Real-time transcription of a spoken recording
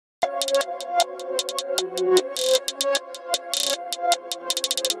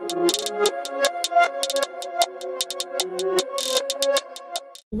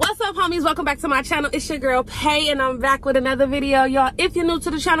What's up, homies? Welcome back to my channel. It's your girl Pay, and I'm back with another video, y'all. If you're new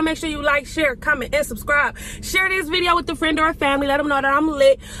to the channel, make sure you like, share, comment, and subscribe. Share this video with a friend or a family. Let them know that I'm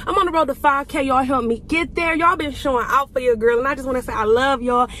lit. I'm on the road to 5K. Y'all help me get there. Y'all been showing out for your girl, and I just want to say I love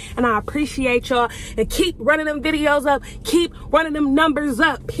y'all and I appreciate y'all. And keep running them videos up. Keep running them numbers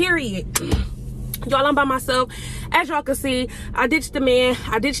up, period. Y'all, I'm by myself. As y'all can see, I ditched the man,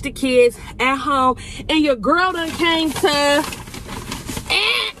 I ditched the kids at home, and your girl done came to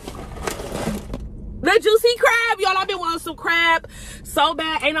the juicy crab. Y'all, I've been wanting some crab so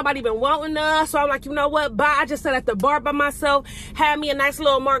bad. Ain't nobody been wanting us. So I'm like, you know what? Bye. I just sat at the bar by myself, had me a nice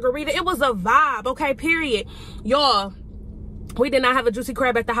little margarita. It was a vibe, okay, period. Y'all, we did not have a juicy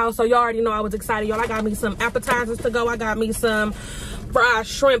crab at the house, so y'all already know I was excited. Y'all, I got me some appetizers to go. I got me some fried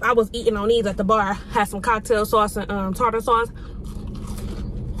shrimp. I was eating on these at the bar. Had some cocktail sauce and tartar sauce.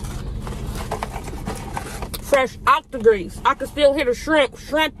 Fresh out the grease. I can still hear the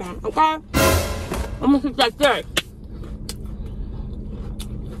shrimping, okay? I'm gonna keep that there.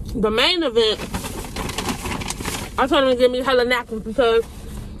 The main event, I told him to give me hella napkins because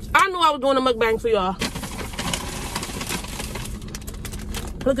I knew I was doing a mukbang for y'all.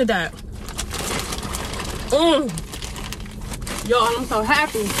 Look at that. Y'all, I'm so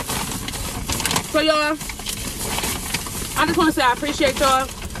happy. So y'all, I just want to say I appreciate y'all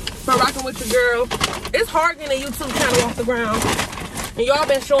for rocking with your girl. It's hard getting a YouTube channel off the ground, and y'all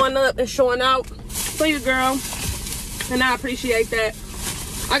been showing up and showing out for your girl, and I appreciate that.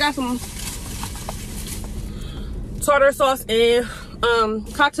 I got some tartar sauce and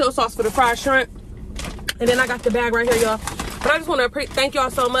cocktail sauce for the fried shrimp, and then I got the bag right here, y'all. But I just want to thank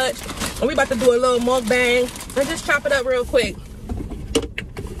y'all so much, and we about to do a little mukbang and just chop it up real quick.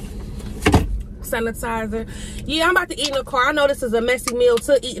 Sanitizer. Yeah, I'm about to eat in the car. I know this is a messy meal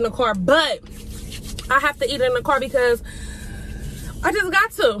to eat in the car, but I have to eat in the car because I just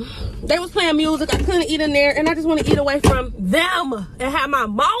got to. They was playing music. I couldn't eat in there, and I just want to eat away from them and have my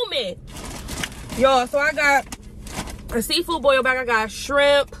moment. Y'all, so I got a seafood boil bag. I got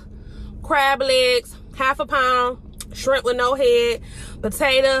shrimp, crab legs, half a pound, shrimp with no head,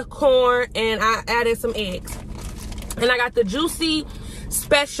 potato, corn, and I added some eggs. And I got the juicy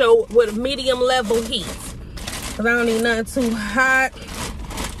special with medium level heat, because I don't need nothing too hot.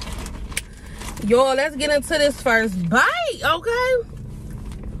 Y'all, let's get into this first bite, okay?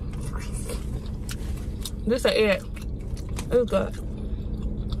 This is it. It's good.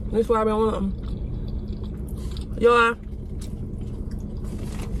 This is what I've been wanting. Y'all,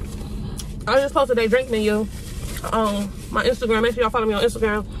 I just posted a drink menu on my Instagram. Make sure y'all follow me on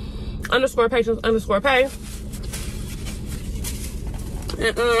Instagram, _patience_pay.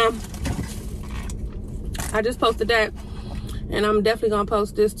 And I just posted that, and I'm definitely gonna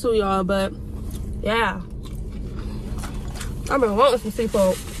post this too, y'all. But yeah, I've been wanting some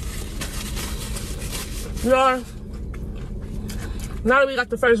seafood, y'all. Now that we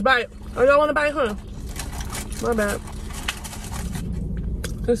got the first bite, oh, y'all want a bite, huh? My bad.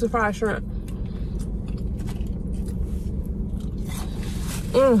 This is fried shrimp.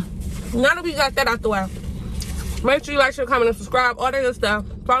 Now that we got that out the way, make sure you like, share, comment, and subscribe. All that good stuff.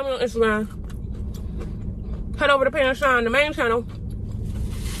 Follow me on Instagram. Head over to PAYANDSHAWN, the main channel,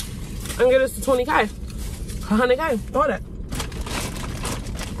 and get us to 20K, 100K, all that.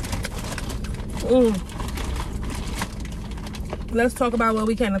 Let's talk about what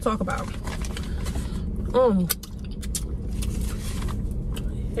we can to talk about.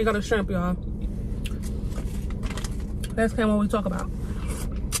 Here go the shrimp, y'all. Let's get what we talk about.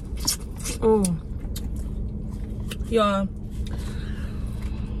 Y'all.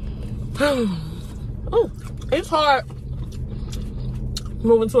 Oh, it's hard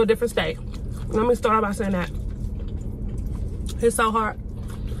moving to a different state. Let me start by saying that. It's so hard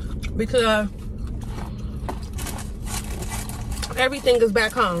because everything is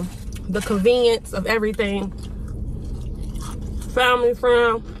back home. The convenience of everything, family,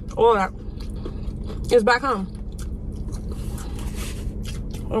 friend, all that is back home.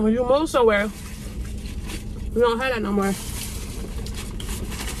 And when you move somewhere, we don't have that no more.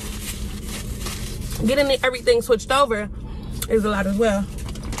 Getting everything switched over is a lot as well.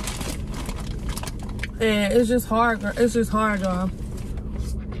 And it's just hard. It's just hard, y'all.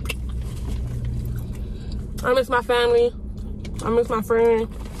 I miss my family. I miss my friend.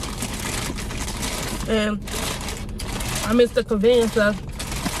 And I miss the convenience of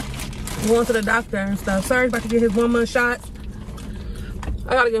going to the doctor and stuff. Serge's about to get his 1 month shots.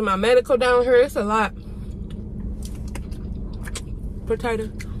 I gotta get my medical down here. It's a lot. Potato.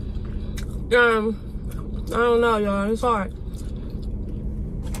 I don't know, y'all. It's hard.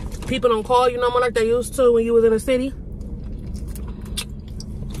 People don't call you no more like they used to when you was in the city.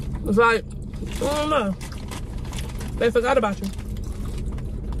 It's like, I don't know. They forgot about you.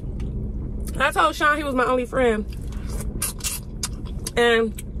 I told Sean he was my only friend.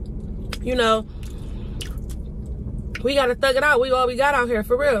 And, you know, we gotta thug it out. We all we got out here,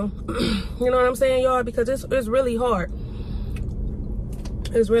 for real. You know what I'm saying, y'all? Because it's really hard.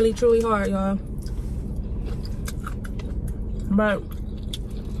 It's really, truly hard, y'all. But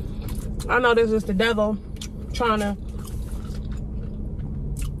I know this is the devil trying to,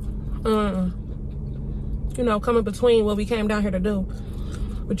 you know, come in between what we came down here to do,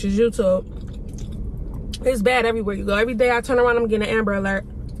 which is YouTube. It's bad everywhere you go. Every day I turn around, I'm getting an Amber Alert.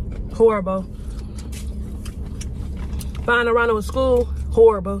 Horrible. Flying around with school,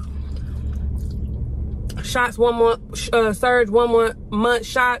 horrible. Shots 1 month, surge 1 month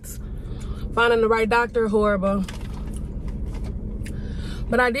shots. Finding the right doctor, horrible.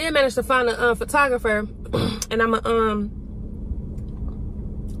 But I did manage to find a photographer, and I'm gonna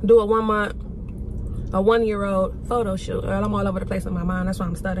do a 1-year-old photo shoot. Girl, I'm all over the place in my mind. That's why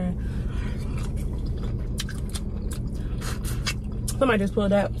I'm stuttering. Somebody just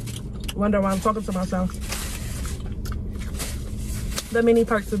pulled up. Wonder why I'm talking to myself. The many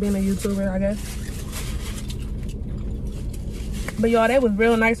perks of being a YouTuber, I guess. But y'all, they was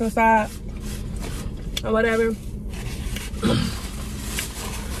real nice inside or whatever.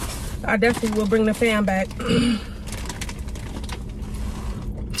 I definitely will bring the fam back.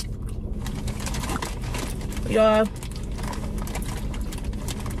 Y'all,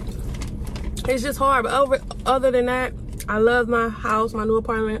 it's just hard. But other than that, I love my house, my new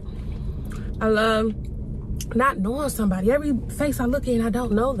apartment. I love not knowing somebody. Every face I look in, I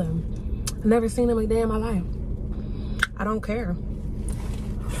don't know them. I've never seen them a day in my life. I don't care.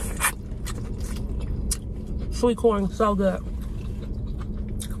 Sweet corn, so good.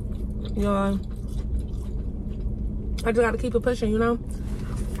 Y'all, I just gotta keep it pushing, you know?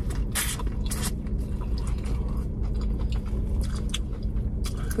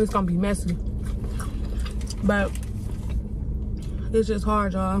 It's gonna be messy. But it's just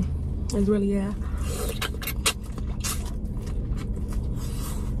hard, y'all. It's really, yeah.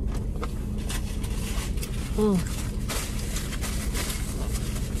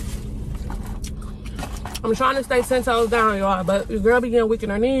 I'm trying to stay 10 toes down, y'all, but your girl be getting weak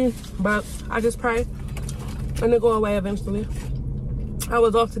in her knees. But I just pray and it go away eventually. I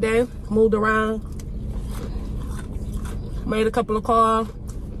was off today, moved around, made a couple of calls,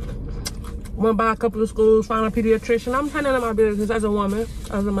 went by a couple of schools, found a pediatrician. I'm handling my business as a woman,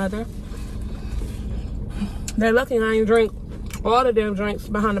 as a mother. They're lucky I ain't drink all the damn drinks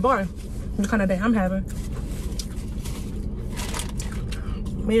behind the bar. The kind of day I'm having.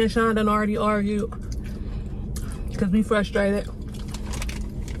 Me and Sean done already argued because we frustrated.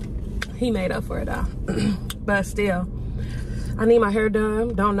 He made up for it though. But still, I need my hair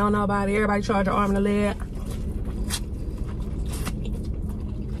done. Don't know nobody. Everybody charge an arm and a leg.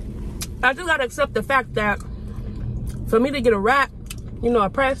 I just gotta accept the fact that for me to get a wrap, you know, a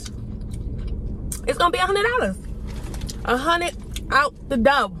press, it's gonna be $100. $100 out the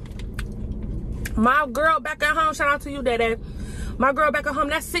door. My girl back at home, shout out to you, Daddy. My girl back at home,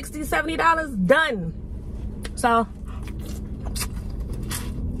 that's $60, $70 done. So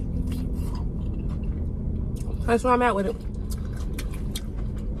that's where I'm at with it.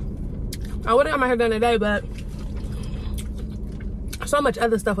 I would've got my hair done today, but so much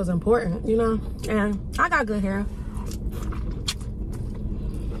other stuff was important, you know? And I got good hair.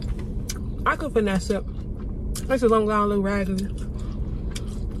 I could finesse it. This is long as I don't look raggedy.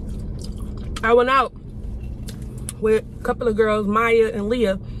 I went out with a couple of girls, Maya and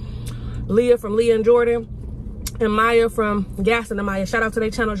Leah. Leah from Leah and Jordan, and Maya from Gaston and Maya. Shout out to their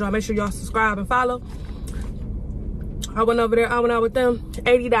channels, y'all. Make sure y'all subscribe and follow. I went over there, I went out with them,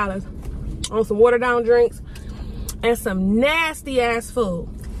 $80 on some watered down drinks and some nasty ass food.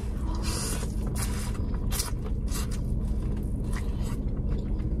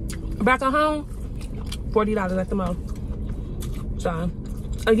 Back at home, $40 at the most. So,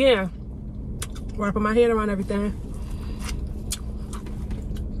 again, wrapping my head around everything.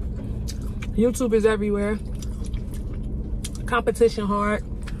 YouTube is everywhere. Competition hard.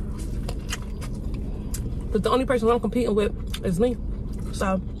 But the only person I'm competing with is me.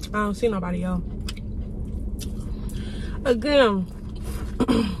 So, I don't see nobody, y'all. Again,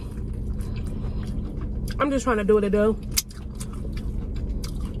 I'm just trying to do what I do.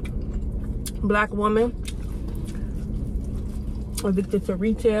 Black woman, addicted to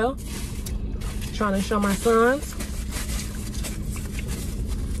retail, trying to show my sons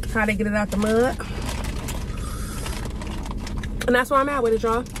How they get it out the mud. And that's where I'm at with it,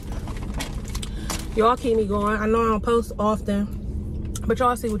 y'all. Y'all keep me going. I know I don't post often, but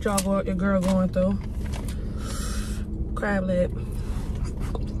y'all see what your girl going through. Crab leg.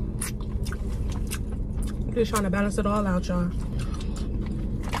 Just trying to balance it all out, y'all.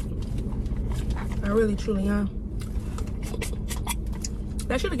 I really, truly am.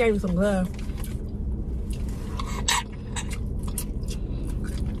 That should have gave me some glove.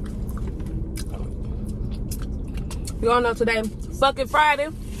 Y'all know today, fucking Friday.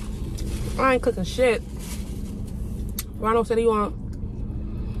 I ain't cooking shit. Ronald said he want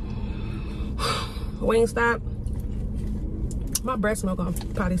Wingstop. My breast milk gonna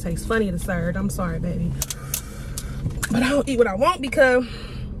probably taste funny to serve. I'm sorry, baby. But I don't eat what I want because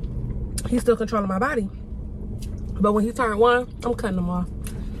he's still controlling my body. But when he turned 1, I'm cutting him off.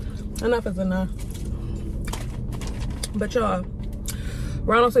 Enough is enough. But y'all,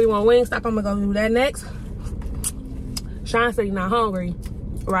 Ronald said he want Wingstop. I'm gonna go do that next. Sean said he's not hungry,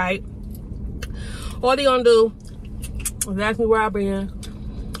 right? All they gonna do is ask me where I've been,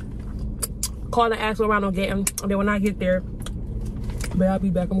 call and ask where Ronald getting, and then when I get there, but I'll be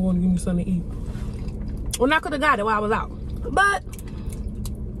back, I'm going to give me something to eat. Well, I could have got it while I was out. But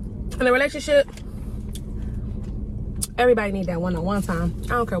in a relationship, everybody need that one-on-one time. I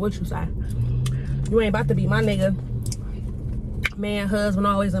don't care what you say. You ain't about to be my nigga, man, husband,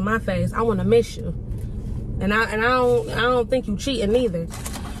 always in my face. I want to miss you. And I don't think you cheating neither.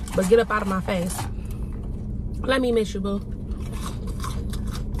 But get up out of my face. Let me miss you, boo.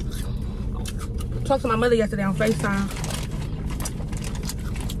 Talked to my mother yesterday on FaceTime.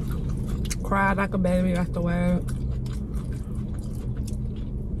 Cried like a baby, that's the word.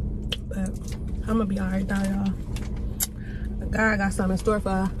 But I'm gonna be alright though, y'all. God got something in store for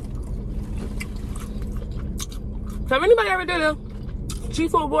her. So if anybody ever did a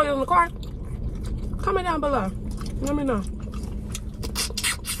G-food boil in the car, comment down below. Let me know.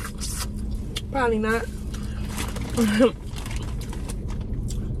 Probably not.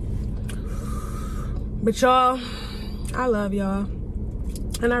 But y'all, I love y'all.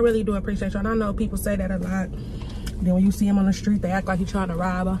 And I really do appreciate y'all. I know people say that a lot. Then when you see them on the street, they act like you're trying to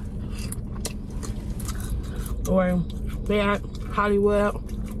rob her. Or they act Hollywood.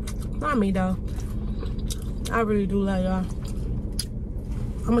 Not me though. I really do love y'all.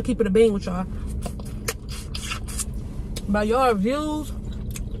 I'm gonna keep it a bean with y'all. By your views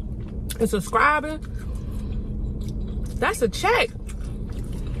and subscribing, that's a check.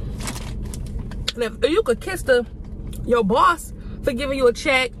 And if you could kiss your boss for giving you a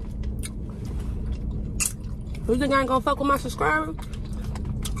check, you think I ain't gonna fuck with my subscribers?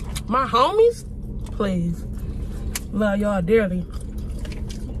 My homies? Please. Love y'all dearly.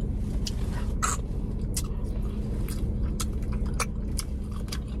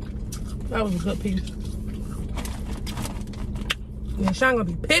 That was a good piece. Yeah, Sean gonna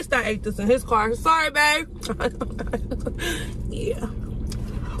be pissed I ate this in his car. Sorry, babe. Yeah.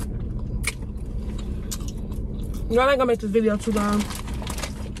 Y'all ain't gonna make this video too long.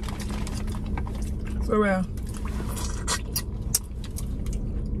 For real.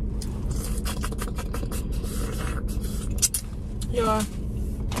 Y'all,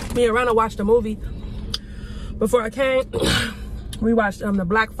 me and Rana watched a movie before I came. We watched The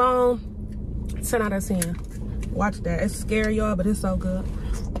Black Phone. 10 out of 10. Watch that. It's scary, y'all, but it's so good.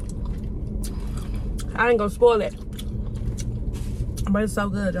 I ain't gonna spoil it, but it's so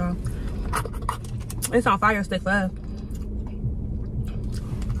good, y'all. It's on Fire Stick for us.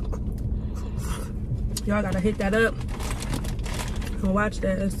 Y'all gotta hit that up and watch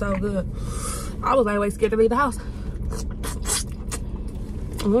that. It's so good. I was anyway scared to leave the house.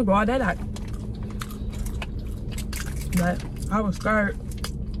 And we brought that out. But I was scared.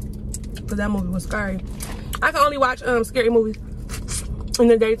 Because that movie was scary. I can only watch scary movies in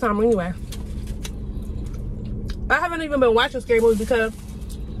the daytime anyway. I haven't even been watching scary movies because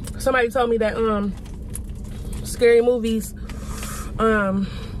somebody told me that scary movies,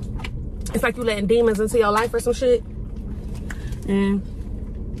 it's like you letting demons into your life or some shit. And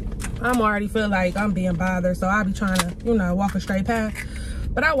I'm already feel like I'm being bothered, so I'll be trying to, you know, walk a straight path.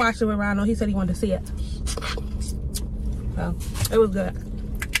 But I watched it with Ronald. He said he wanted to see it. So it was good.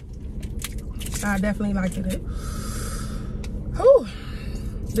 I definitely liked it. Whew.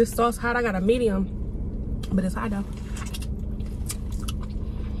 This sauce hot. I got a medium, but it's hot though.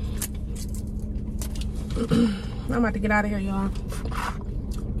 I'm about to get out of here, y'all.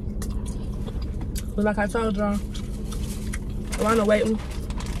 But like I told y'all, Ronald waiting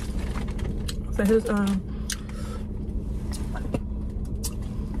for his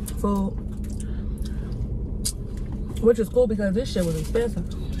food, which is cool because this shit was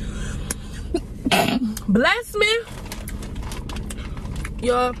expensive. Bless me.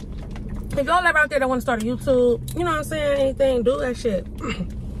 Y'all, if y'all ever out there that want to start a YouTube, you know what I'm saying, anything, do that shit.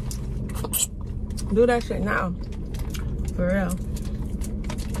 Do that shit now. For real.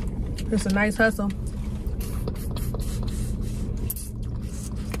 It's a nice hustle.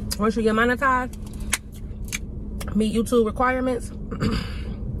 Once you get monetized, meet YouTube requirements,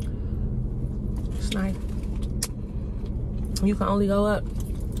 it's nice. You can only go up.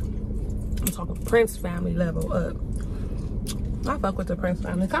 I'm talking Prince family level up. I fuck with the Prince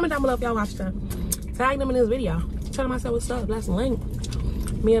family. Comment down below if y'all watch them. Tag them in this video. Tell them I said what's up. That's the link.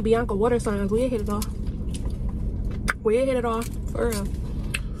 Me and Bianca water signs. We'll hit it off. We'll hit it off. For real.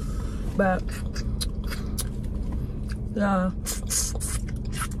 But yeah.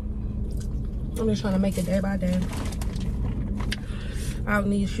 I'm just trying to make it day by day. Out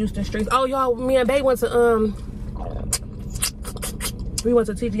in these Houston streets. Oh y'all, me and Bae went to we went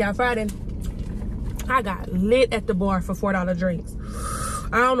to TGI Friday. I got lit at the bar for $4 drinks.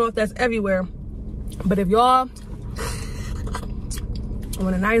 I don't know if that's everywhere, but if y'all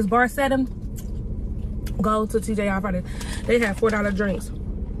want a nice bar setting, go to TGI Friday. They have $4 drinks.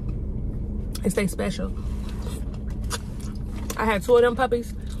 It's they special. I had 2 of them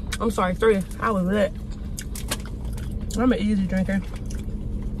puppies. I'm sorry, 3. I was lit. I'm an easy drinker.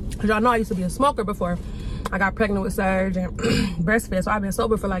 Cause y'all know I used to be a smoker before I got pregnant with Serge and breastfed. So I've been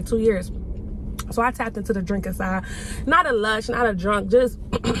sober for like 2 years. So I tapped into the drinking side. Not a lush, not a drunk, just,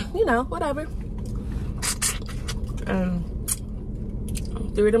 you know, whatever. 3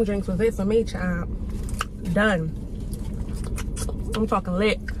 of them drinks was it for me, child. Done. I'm talking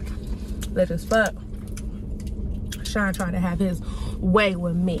lit. Lit as fuck. Sean trying to have his way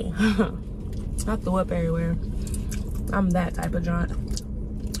with me. I threw up everywhere. I'm that type of drunk.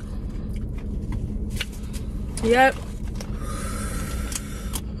 Yep.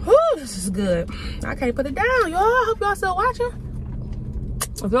 Whew, this is good. I can't put it down, y'all. I hope y'all still watching.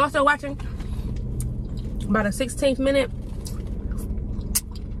 If y'all still watching, about a 16th minute,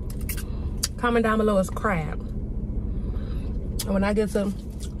 comment down below is crab. And when I get to,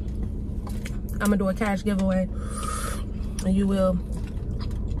 I'm gonna do a cash giveaway, and you will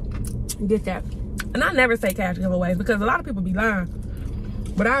get that. And I never say cash giveaways because a lot of people be lying,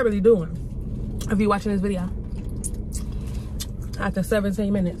 but I really do them. If you're watching this video after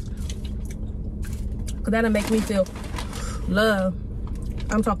 17 minutes, because that'll make me feel love.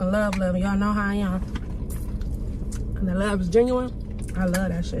 I'm talking love, and y'all know how I am. And the love is genuine. I love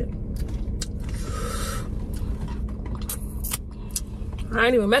that shit. I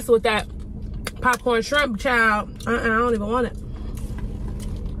ain't even messing with that popcorn shrimp, child. I don't even want it.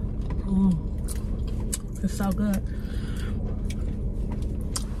 It's so good.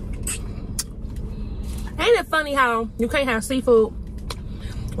 Ain't it funny how you can't have seafood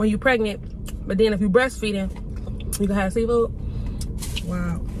when you're pregnant, but then if you're breastfeeding, you can have seafood?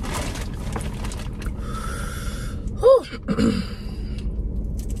 Wow. Whew.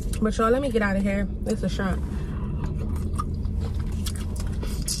 But y'all, let me get out of here. It's a shrimp.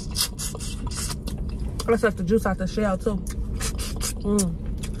 Let's let the juice out the shell too.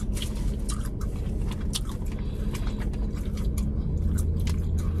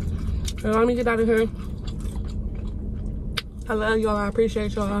 So let me get out of here. I love y'all. I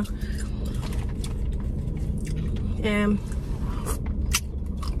appreciate y'all. And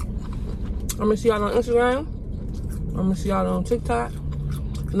I'm gonna see y'all on Instagram. I'm gonna see y'all on TikTok.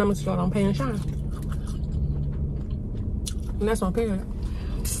 And I'm gonna see y'all on Pay and Shine. And that's on period.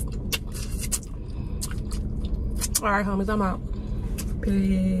 All right, homies, I'm out.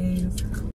 Peace.